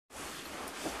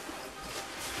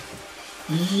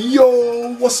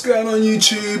Yo, what's going on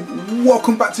YouTube?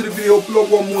 Welcome back to the video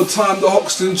blog one more time, the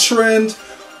Hoxton Trend.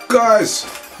 Guys,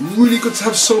 really good to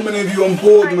have so many of you on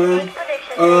board, man.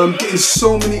 Getting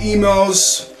so many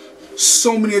emails,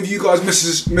 so many of you guys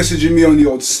messaging me on the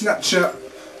old Snapchat.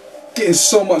 Getting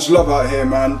so much love out here,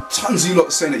 man. Tons of you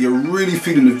lot saying that you're really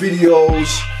feeling the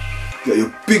videos, that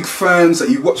you're big fans, that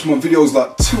you watch my videos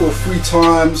like 2 or 3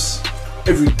 times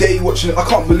every day watching it. I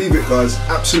can't believe it, guys.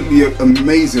 Absolutely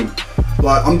amazing.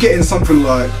 Like, I'm getting something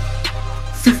like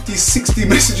 50, 60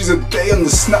 messages a day on the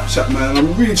Snapchat, man.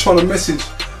 I'm really trying to message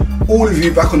all of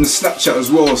you back on the Snapchat as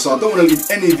well, so I don't want to leave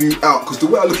any of you out, because the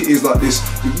way I look at it is like this: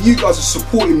 if you guys are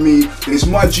supporting me, then it's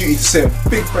my duty to say a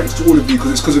big thanks to all of you,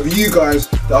 because it's because of you guys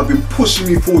that have been pushing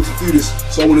me forward to do this.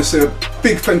 So I want to say a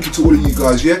big thank you to all of you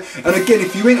guys, yeah? And again,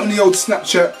 if you ain't on the old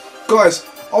Snapchat, guys,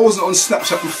 I wasn't on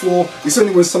Snapchat before. It's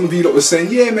only when some of you lot were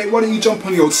saying, yeah mate, why don't you jump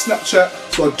on the old Snapchat?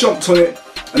 So I jumped on it,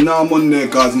 and now I'm on there,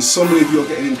 guys, and so many of you are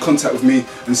getting in contact with me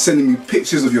and sending me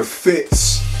pictures of your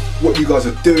fits, what you guys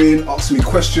are doing, asking me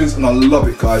questions, and I love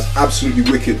it, guys.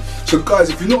 Absolutely wicked. So guys,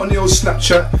 if you're not on the old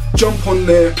Snapchat, jump on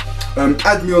there,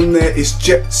 add me on there. It's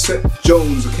Jet Set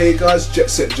Jones, okay guys? Jet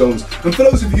Set Jones. And for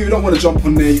those of you who don't want to jump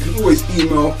on there, you can always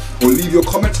email or leave your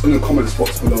comments in the comments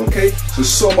box below, okay?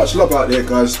 So much love out there,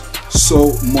 guys.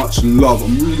 So much love.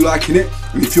 I'm really liking it,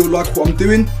 and if you like what I'm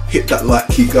doing, hit that like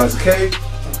key, guys, okay?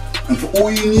 And for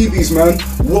all you newbies, man,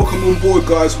 welcome on board,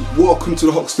 guys. Welcome to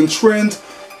the Hoxton Trend.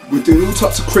 We're doing all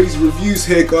types of crazy reviews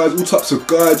here, guys, all types of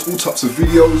guides, all types of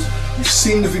videos. You've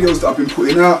seen the videos that I've been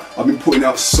putting out. I've been putting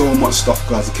out so much stuff,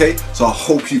 guys, okay? So I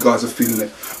hope you guys are feeling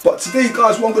it. But today,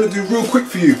 guys, what I'm going to do real quick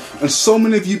for you, and so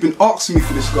many of you have been asking me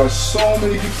for this, guys. So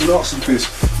many people have been asking for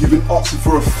this. You've been asking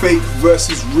for a fake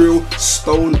versus real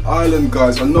Stone Island,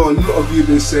 guys. I know a lot of you have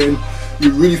been saying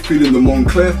you're really feeling the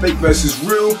Moncler fake versus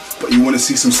real, but you want to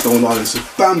see some Stone Island. So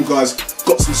bam, guys,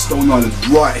 got some Stone Island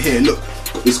right here. Look,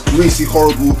 got this greasy,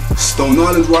 horrible Stone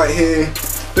Island right here.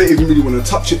 Don't even really want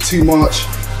to touch it too much,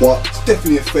 but it's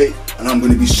definitely a fake, and I'm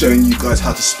going to be showing you guys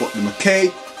how to spot them,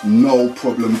 okay? No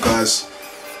problem, guys.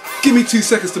 Give me 2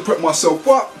 seconds to prep myself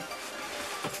up.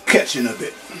 Catch you in a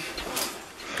bit.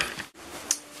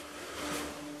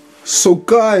 So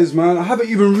guys, man, I haven't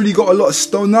even really got a lot of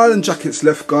Stone Island jackets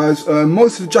left, guys.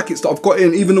 Most of the jackets that I've got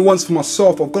in, even the ones for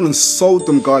myself, I've gone and sold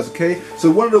them, guys, okay?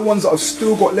 So one of the ones that I've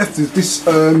still got left is this,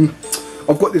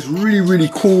 I've got this really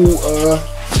cool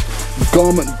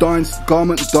garment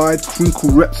dyed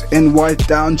crinkle reps NY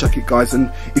down jacket, guys.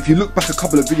 And if you look back a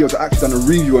couple of videos, I've actually done a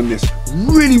review on this.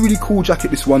 Really cool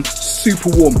jacket, this one, super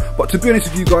warm. But to be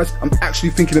honest with you guys, I'm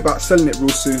actually thinking about selling it real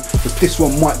soon, because this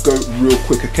one might go real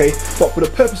quick, okay? But for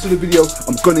the purpose of the video,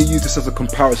 I'm going to use this as a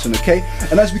comparison, okay?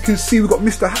 And as we can see, we've got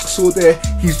Mr. Hacksaw there.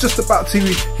 He's just about to,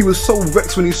 he was so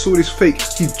vexed when he saw this fake,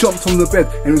 he jumped on the bed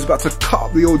and he was about to cut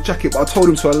up the old jacket, but I told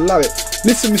him to allow it.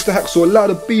 Listen, Mr. Hacksaw, allow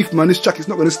the beef, man. This jacket's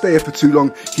not going to stay here for too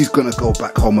long. He's going to go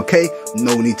back home, okay?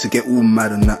 No need to get all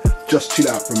mad on that. Just chill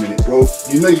out for a minute, bro.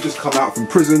 You know you've just come out from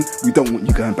prison. We don't want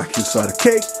you going back inside,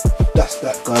 okay? That's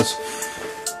that, guys.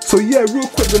 So yeah, real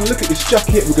quick, we're going to look at this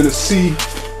jacket. We're going to see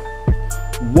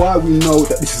why we know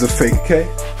that this is a fake, okay?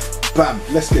 Bam,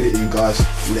 let's get it in, guys.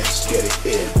 Let's get it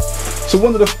in. So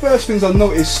one of the first things I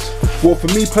noticed, well, for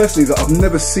me personally, is that I've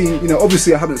never seen, you know,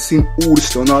 obviously I haven't seen all the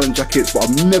Stone Island jackets, but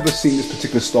I've never seen this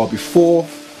particular style before.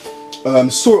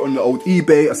 Saw it on the old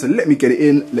eBay. I said, let me get it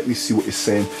in, let me see what it's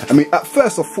saying. I mean, at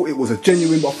first I thought it was a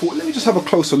genuine, but I thought, let me just have a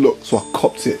closer look. So I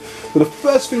copped it. But the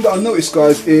first thing that I noticed,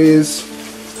 guys, is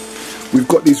we've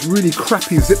got these really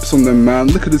crappy zips on them, man.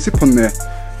 Look at the zip on there.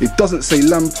 It doesn't say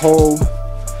Lampo.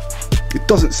 It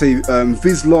doesn't say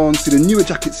Vislon. See, the newer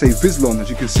jackets say Vislon, as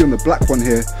you can see on the black one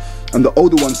here, and the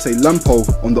older ones say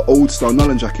Lampo on the old Stone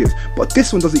Island jackets. But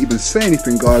this one doesn't even say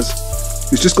anything, guys.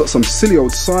 It's just got some silly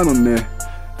old sign on there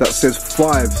that says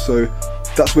 5. So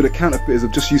that's where the counterfeiters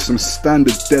have just used some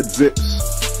standard dead zips.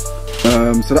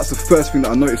 So that's the first thing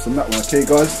that I noticed on that one, okay,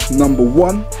 guys? Number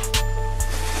one.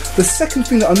 The second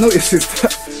thing that I noticed is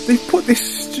that they put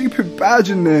this stupid badge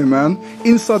in there, man,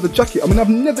 inside the jacket. I mean, I've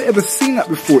never ever seen that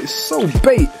before. It's so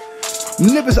bait.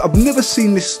 I've never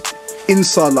seen this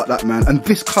inside like that, man, and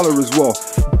this color as well.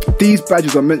 These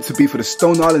badges are meant to be for the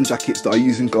Stone Island jackets that are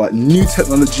using like new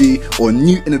technology or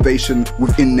new innovation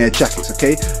within their jackets,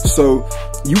 okay? So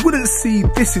you wouldn't see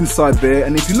this inside there,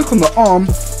 and if you look on the arm,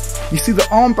 you see the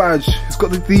arm badge, it's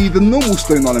got the normal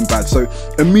Stone Island badge. So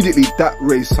immediately that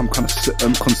raised some kind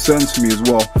of concerns for me as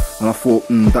well, and I thought,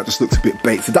 that just looks a bit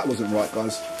bait. So that wasn't right,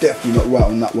 guys. Definitely not right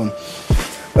on that one.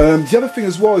 The other thing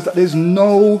as well is that there's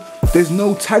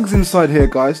no tags inside here,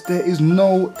 guys. There is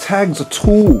no tags at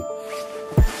all.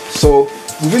 So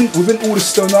within all the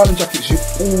Stone Island jackets,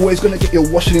 you're always going to get your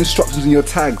washing instructions and your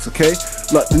tags, okay?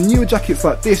 Like the newer jackets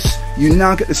like this, you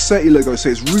now get the Certi logo, so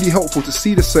it's really helpful to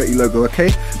see the Certi logo, okay?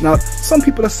 Now, some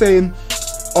people are saying,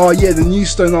 oh yeah, the new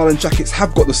Stone Island jackets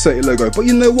have got the Certi logo, but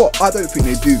you know what? I don't think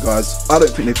they do, guys. I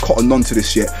don't think they've cottoned on to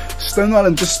this yet. Stone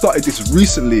Island just started this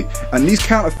recently, and these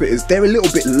counterfeiters, they're a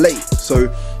little bit late,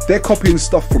 so they're copying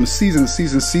stuff from seasons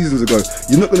ago.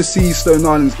 You're not going to see Stone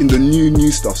Islands in the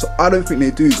new stuff, so I don't think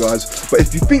they do, guys. But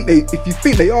if you think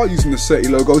they are using the Certi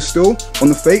logo still on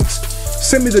the fakes,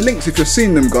 send me the links if you're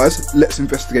seeing them, guys. Let's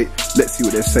investigate. Let's see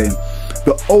what they're saying.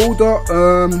 The older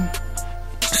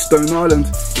Stone Island,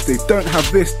 if they don't have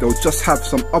this, they'll just have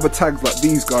some other tags like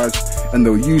these, guys, and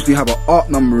they'll usually have an art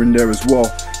number in there as well.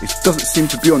 It doesn't seem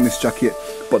to be on this jacket,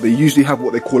 but they usually have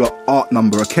what they call an art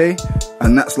number, okay?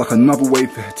 And that's like another way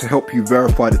to help you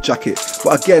verify the jacket.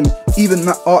 But again, even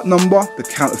that art number, the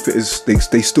counterfeiters,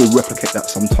 they still replicate that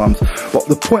sometimes. But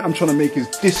the point I'm trying to make is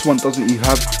this one doesn't even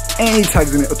have any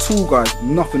tags in it at all, guys.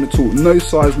 Nothing at all. No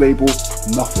size label,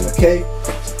 nothing, okay?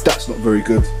 That's not very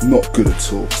good. Not good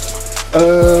at all.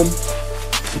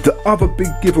 The other big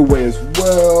giveaway as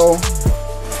well.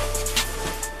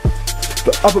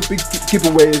 The other big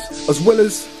giveaways, as well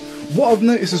as what I've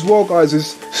noticed as well, guys,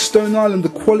 is Stone Island, the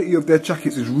quality of their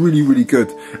jackets is really, really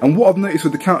good. And what I've noticed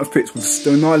with the counterfeits with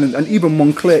Stone Island and even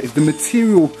Moncler is the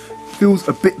material feels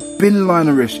a bit bin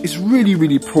linerish. It's really,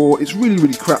 really poor. It's really,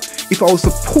 really crap. If I was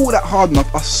to pull that hard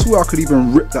enough, I swear I could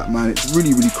even rip that, man. It's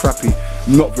really, really crappy.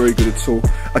 Not very good at all.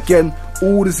 Again,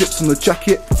 all the zips on the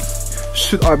jacket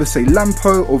should either say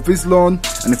Lampo or Vislon,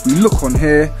 and if we look on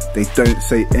here, they don't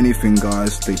say anything,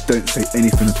 guys. They don't say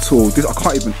anything at all. I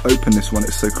can't even open this one,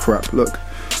 it's so crap. Look,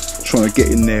 I'm trying to get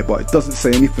in there, but it doesn't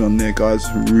say anything on there, guys.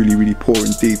 Really, really poor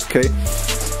indeed, okay?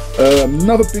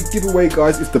 Another big giveaway,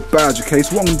 guys, is the badge, okay?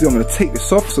 So what I'm going to do, I'm going to take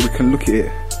this off so we can look at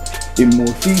it in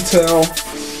more detail.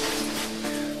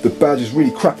 The badge is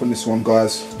really crap on this one,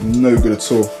 guys. No good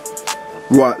at all.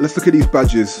 Right, let's look at these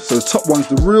badges. So the top one's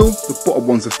the real, the bottom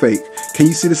one's the fake. Can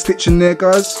you see the stitch in there,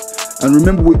 guys? And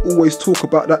remember, we always talk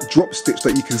about that drop stitch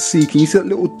that you can see. Can you see that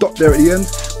little dot there at the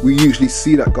end? We usually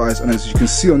see that, guys. And as you can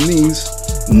see on these,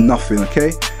 nothing,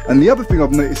 okay? And the other thing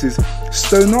I've noticed is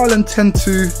Stone Island tend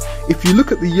to, if you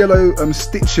look at the yellow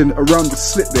stitching around the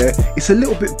slit there, it's a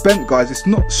little bit bent, guys. It's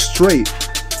not straight.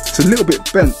 It's a little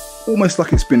bit bent, almost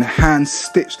like it's been hand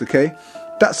stitched, okay?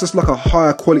 That's just like a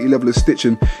higher quality level of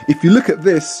stitching. If you look at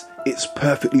this, it's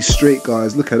perfectly straight,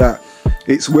 guys. Look at that.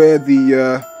 It's where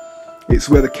the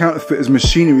counterfeiter's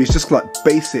machinery is just like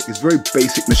basic. It's very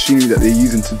basic machinery that they're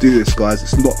using to do this, guys.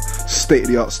 It's not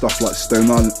state-of-the-art stuff like Stone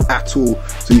Island at all.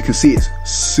 So you can see it's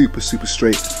super, super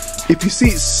straight. If you see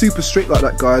it's super straight like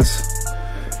that, guys,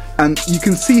 and you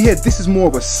can see here, this is more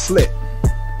of a slit.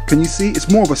 Can you see? It's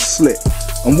more of a slit.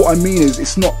 And what I mean is,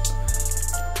 it's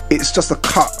just a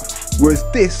cut. Whereas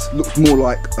this looks more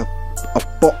like a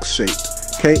box shape,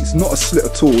 okay? It's not a slit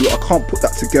at all. Look, I can't put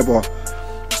that together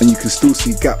and you can still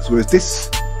see gaps. Whereas this,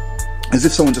 as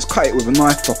if someone just cut it with a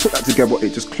knife, if I put that together,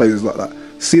 it just closes like that.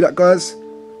 See that, guys?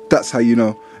 That's how you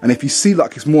know. And if you see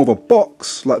like it's more of a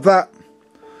box like that,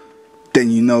 then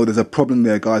you know there's a problem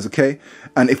there, guys, okay?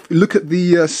 And if you look at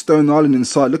the Stone Island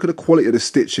inside, look at the quality of the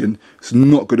stitching. It's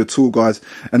not good at all, guys.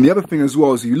 And the other thing as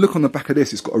well is, you look on the back of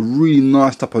this, it's got a really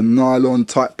nice type of nylon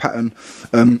type pattern,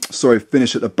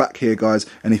 finish at the back here, guys.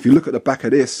 And if you look at the back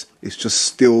of this, it's just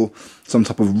still some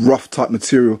type of rough type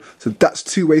material. So that's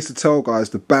two ways to tell, guys.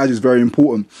 The badge is very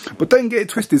important, but don't get it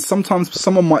twisted. Sometimes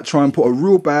someone might try and put a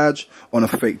real badge on a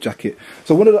fake jacket.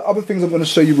 So one of the other things I'm going to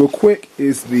show you real quick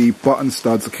is the button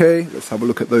studs, okay? Let's have a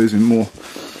look at those in more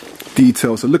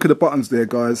detail. So look at the buttons there,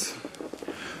 guys.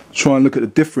 Try and look at the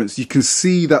difference. You can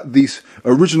see that this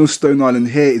original Stone Island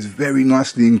here is very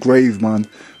nicely engraved, man.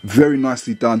 Very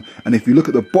nicely done. And if you look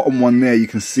at the bottom one there, you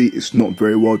can see it's not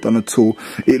very well done at all.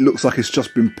 It looks like it's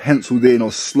just been penciled in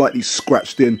or slightly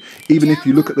scratched in. Even if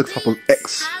you look at the type of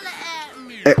X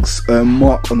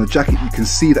mark on the jacket, you can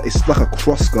see that it's like a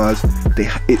cross, guys.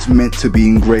 It's meant to be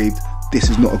engraved. This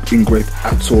is not engraved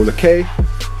at all, okay?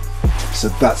 So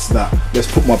that's that. Let's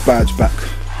put my badge back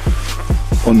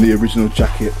on the original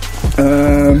jacket.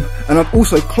 And I've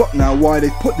also clocked now why they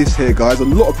put this here, guys. A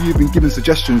lot of you have been giving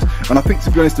suggestions, and I think,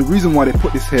 to be honest, the reason why they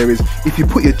put this here is if you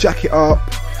put your jacket up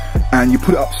and you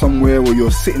put it up somewhere, or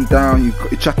you're sitting down, you've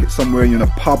got your jacket somewhere, you're in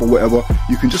a pub or whatever,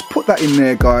 you can just put that in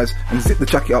there, guys, and zip the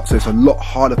jacket up, so it's a lot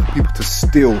harder for people to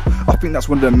steal. I think that's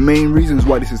one of the main reasons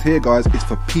why this is here, guys. It's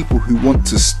for people who want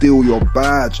to steal your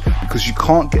badge, because you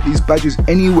can't get these badges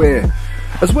anywhere.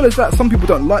 As well as that, some people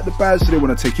don't like the badge, so they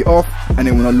want to take it off and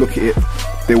they want to look at it.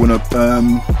 They want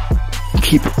to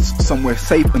keep it somewhere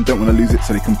safe and don't want to lose it,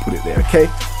 so they can put it there, okay?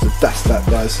 So that's that,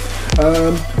 guys.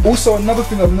 Also, another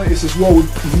thing I've noticed as well,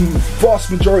 with the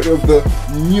vast majority of the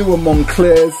newer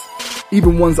Monclers,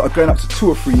 even ones that are going up to 2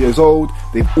 or 3 years old,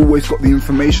 they've always got the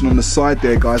information on the side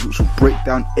there, guys, which will break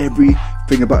down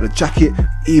everything about the jacket,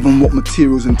 even what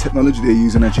materials and technology they're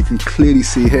using, as you can clearly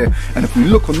see here. And if we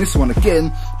look on this one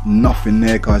again, nothing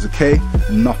there, guys, okay?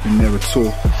 Nothing there at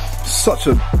all. Such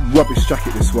a rubbish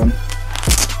jacket, this one.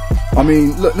 I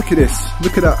mean, look at this.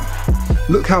 Look at that.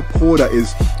 Look how poor that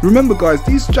is. Remember, guys,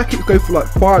 these jackets go for like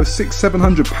 £500,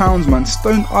 £600, £700, man.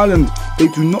 Stone Island, they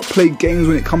do not play games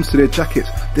when it comes to their jackets.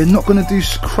 They're not going to do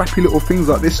crappy little things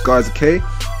like this, guys, okay?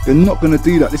 They're not going to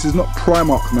do that. This is not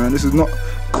Primark, man. This is not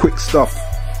quick stuff.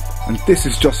 And this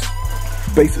is just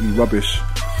basically rubbish.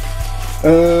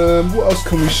 What else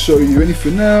can we show you?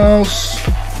 Anything else?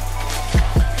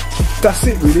 That's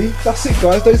it, really. That's it,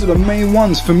 guys. Those are the main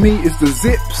ones. For me, is the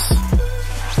zips,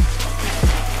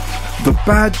 the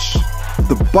badge,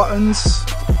 the buttons,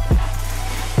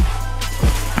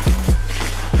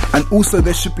 and also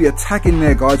there should be a tag in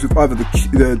there, guys, with either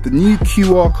the new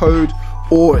QR code,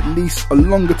 or at least a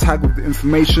longer tag with the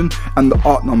information and the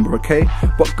art number, okay?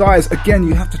 But guys, again,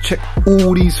 you have to check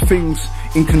all these things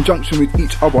in conjunction with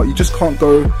each other. You just can't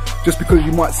go, just because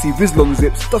you might see Vislon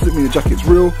zips doesn't mean the jacket's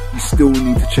real. You still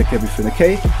need to check everything,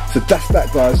 okay? So that's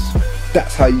that, guys.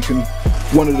 That's how you can,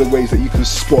 one of the ways that you can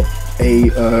spot a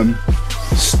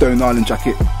Stone Island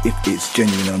jacket if it's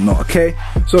genuine or not, okay?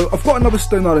 So I've got another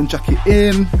Stone Island jacket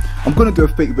in. I'm gonna do a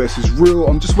fake versus real.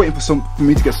 I'm just waiting for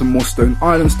me to get some more Stone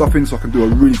Island stuff in so I can do a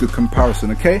really good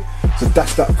comparison, okay? So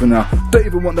that's that for now. Don't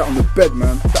even want that on the bed,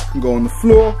 man. That can go on the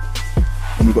floor.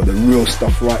 And we've got the real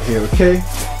stuff right here, okay?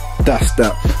 That's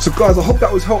that. So guys, I hope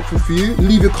that was helpful for you.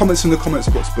 Leave your comments in the comments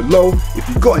box below. If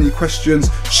you've got any questions,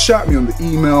 shout me on the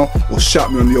email or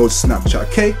shout me on the old Snapchat,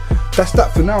 okay? That's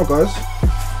that for now, guys.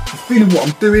 Feeling what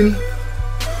I'm doing,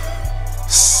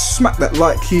 smack that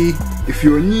like key. If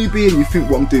you're a newbie and you think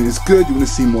what I'm doing is good, you want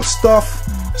to see more stuff,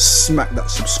 smack that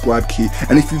subscribe key.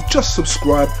 And if you've just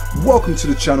subscribed, welcome to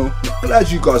the channel. I'm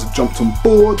glad you guys have jumped on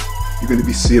board. You're going to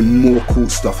be seeing more cool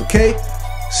stuff, okay?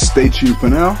 Stay tuned for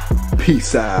now.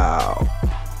 Peace out.